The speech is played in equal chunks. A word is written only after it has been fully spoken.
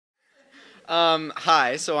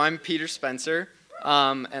Hi, so I'm Peter Spencer,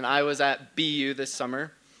 and I was at BU this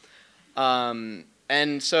summer. And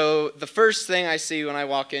so the first thing I see when I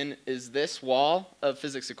walk in is this wall of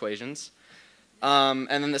physics equations. And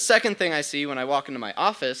then the second thing I see when I walk into my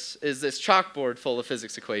office is this chalkboard full of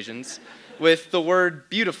physics equations with the word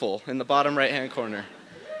beautiful in the bottom right-hand corner.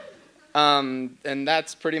 And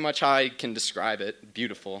that's pretty much how I can describe it,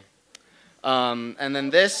 beautiful. And then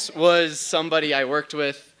this was somebody I worked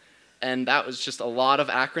with, and that was just a lot of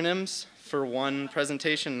acronyms for one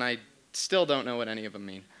presentation, and I still don't know what any of them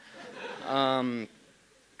mean.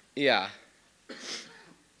 Yeah.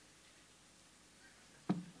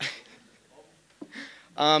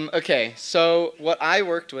 Okay, so what I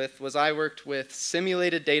worked with was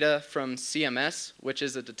simulated data from CMS, which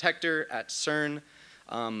is a detector at CERN,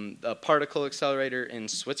 a particle accelerator in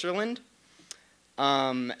Switzerland.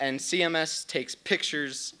 And CMS takes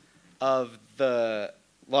pictures of the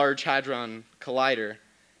Large Hadron Collider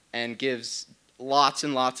and gives lots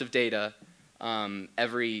and lots of data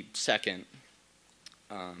every second.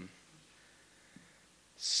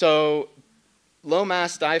 So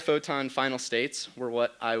low-mass diphoton final states were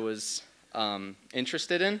what I was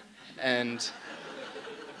interested in, and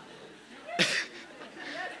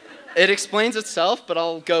it explains itself, but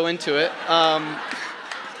I'll go into it.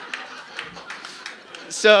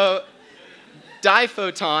 So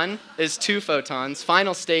diphoton is 2 photons,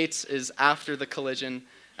 final states is after the collision,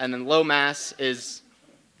 and then low mass is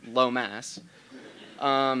low mass.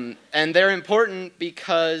 And they're important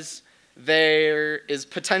because there is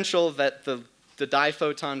potential that the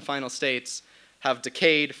diphoton final states have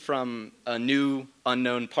decayed from a new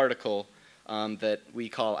unknown particle that we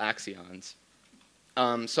call axions.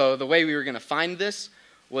 So the way we were going to find this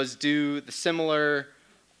was do the similar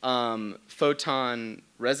photon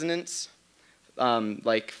resonance,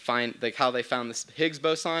 like how they found this Higgs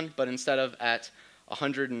boson, but instead of at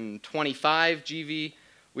 125 GeV,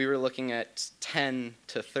 we were looking at 10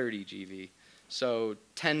 to 30 GeV. So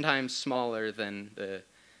 10 times smaller than the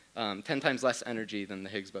 10 times less energy than the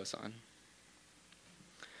Higgs boson.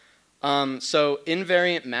 So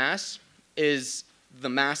invariant mass is the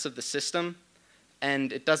mass of the system,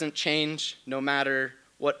 and it doesn't change no matter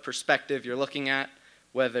what perspective you're looking at,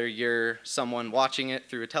 whether you're someone watching it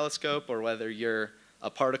through a telescope or whether you're a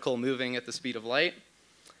particle moving at the speed of light.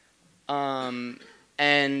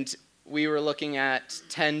 And we were looking at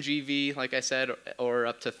 10 GeV, like I said, or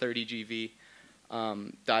up to 30 GeV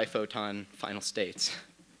diphoton final states.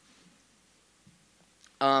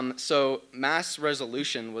 So mass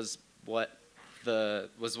resolution was what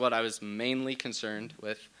I was mainly concerned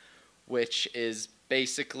with, which is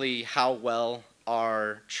basically how well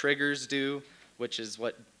our triggers do, which is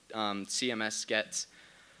what CMS gets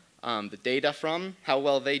the data from, how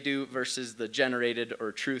well they do versus the generated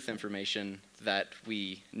or truth information that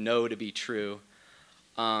we know to be true.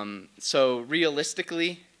 So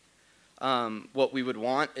realistically, what we would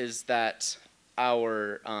want is that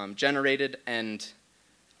our generated and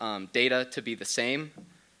data to be the same,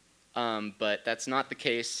 but that's not the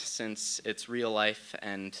case since it's real life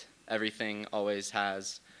and everything always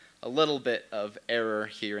has a little bit of error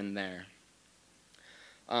here and there.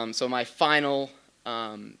 So my final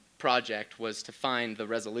project was to find the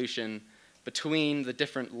resolution between the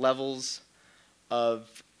different levels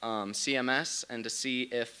of CMS and to see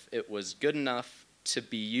if it was good enough to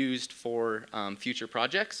be used for future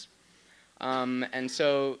projects. And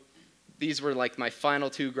so these were like my final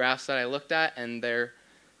 2 graphs that I looked at, and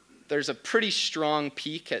there's a pretty strong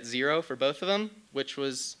peak at 0 for both of them, which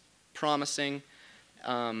was promising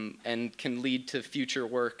and can lead to future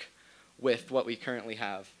work with what we currently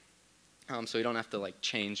have. So we don't have to like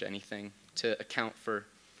change anything to account for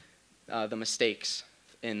the mistakes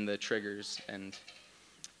in the triggers and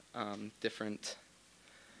different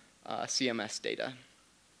CMS data.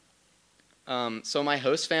 So my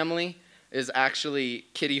host family is actually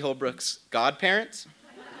Kitty Holbrook's godparents.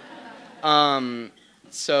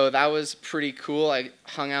 So that was pretty cool. I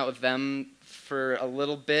hung out with them for a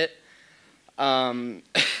little bit. And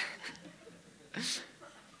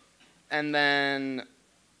then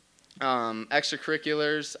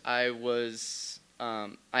extracurriculars,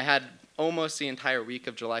 I had almost the entire week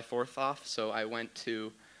of July 4th off, so I went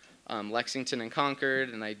to Lexington and Concord,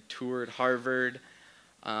 and I toured Harvard,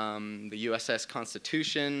 the USS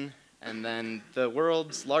Constitution, and then the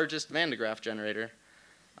world's largest Van de Graaff generator,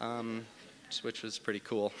 which was pretty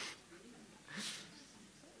cool.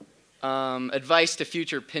 Advice to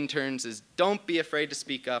future Pinterns is don't be afraid to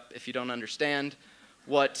speak up if you don't understand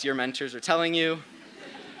what your mentors are telling you.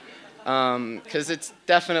 Because it's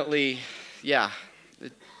definitely, yeah,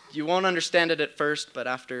 You won't understand it at first, but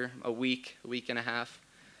after a week and a half,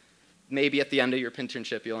 maybe at the end of your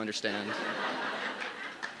internship, you'll understand.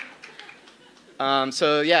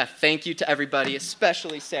 So yeah, thank you to everybody,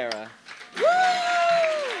 especially Sarah.